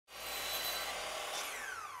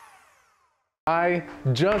I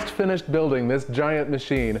just finished building this giant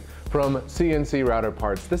machine from CNC router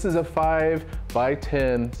parts. This is a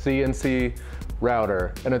 5x10 CNC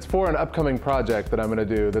router, and it's for an upcoming project that I'm gonna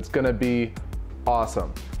do that's gonna be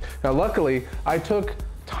awesome. Now luckily, I took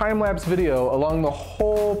time-lapse video along the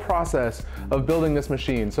whole process of building this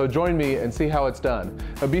machine, so join me and see how it's done.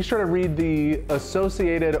 Now be sure to read the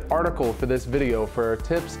associated article for this video for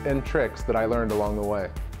tips and tricks that I learned along the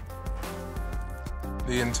way.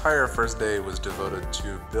 The entire first day was devoted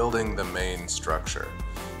to building the main structure.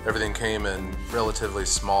 Everything came in relatively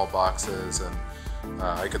small boxes, and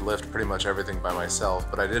I could lift pretty much everything by myself,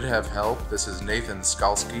 but I did have help. This is Nathan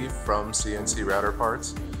Skalski from CNC Router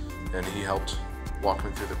Parts, and he helped walk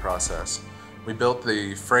me through the process. We built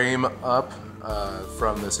the frame up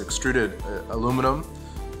from this extruded aluminum.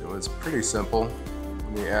 It was pretty simple.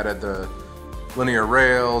 We added the linear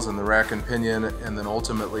rails and the rack and pinion, and then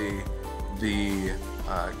ultimately the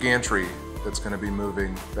gantry that's going to be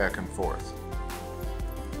moving back and forth.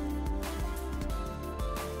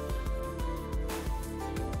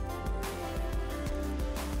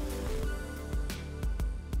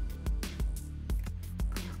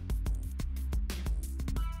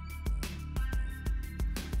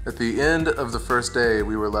 At the end of the first day,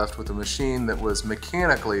 we were left with a machine that was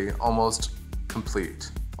mechanically almost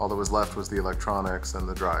complete. All that was left was the electronics and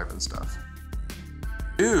the drive and stuff.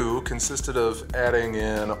 Consisted of adding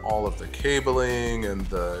in all of the cabling and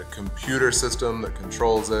the computer system that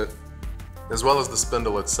controls it, as well as the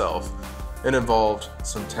spindle itself. It involved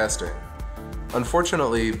some testing.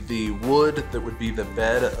 Unfortunately, the wood that would be the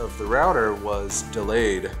bed of the router was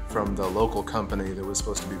delayed from the local company that was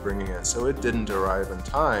supposed to be bringing it, so it didn't arrive in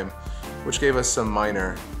time, which gave us some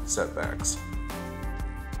minor setbacks.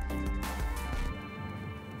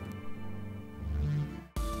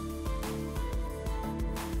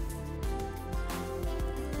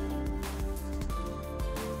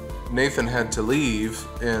 Nathan had to leave,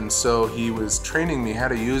 and so he was training me how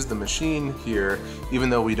to use the machine here, even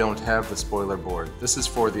though we don't have the spoiler board. This is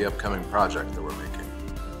for the upcoming project that we're making.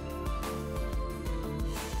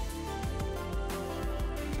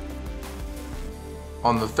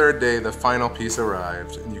 On the third day, the final piece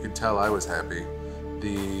arrived, and you could tell I was happy.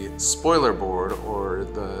 The spoiler board, or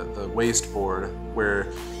the waste board, where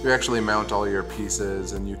you actually mount all your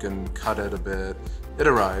pieces and you can cut it a bit, it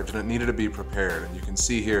arrived, and it needed to be prepared. And you can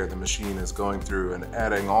see here the machine is going through and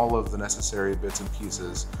adding all of the necessary bits and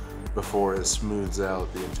pieces before it smooths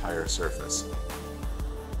out the entire surface.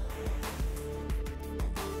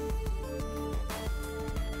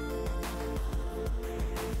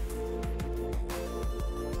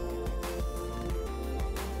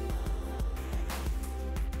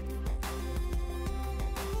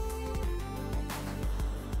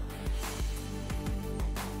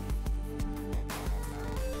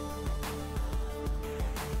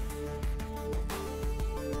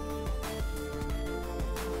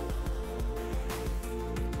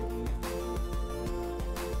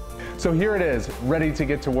 So here it is, ready to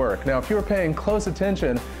get to work. Now, if you were paying close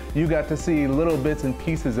attention, you got to see little bits and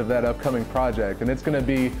pieces of that upcoming project, and it's gonna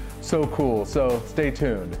be so cool, so stay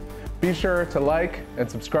tuned. Be sure to like and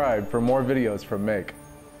subscribe for more videos from Make.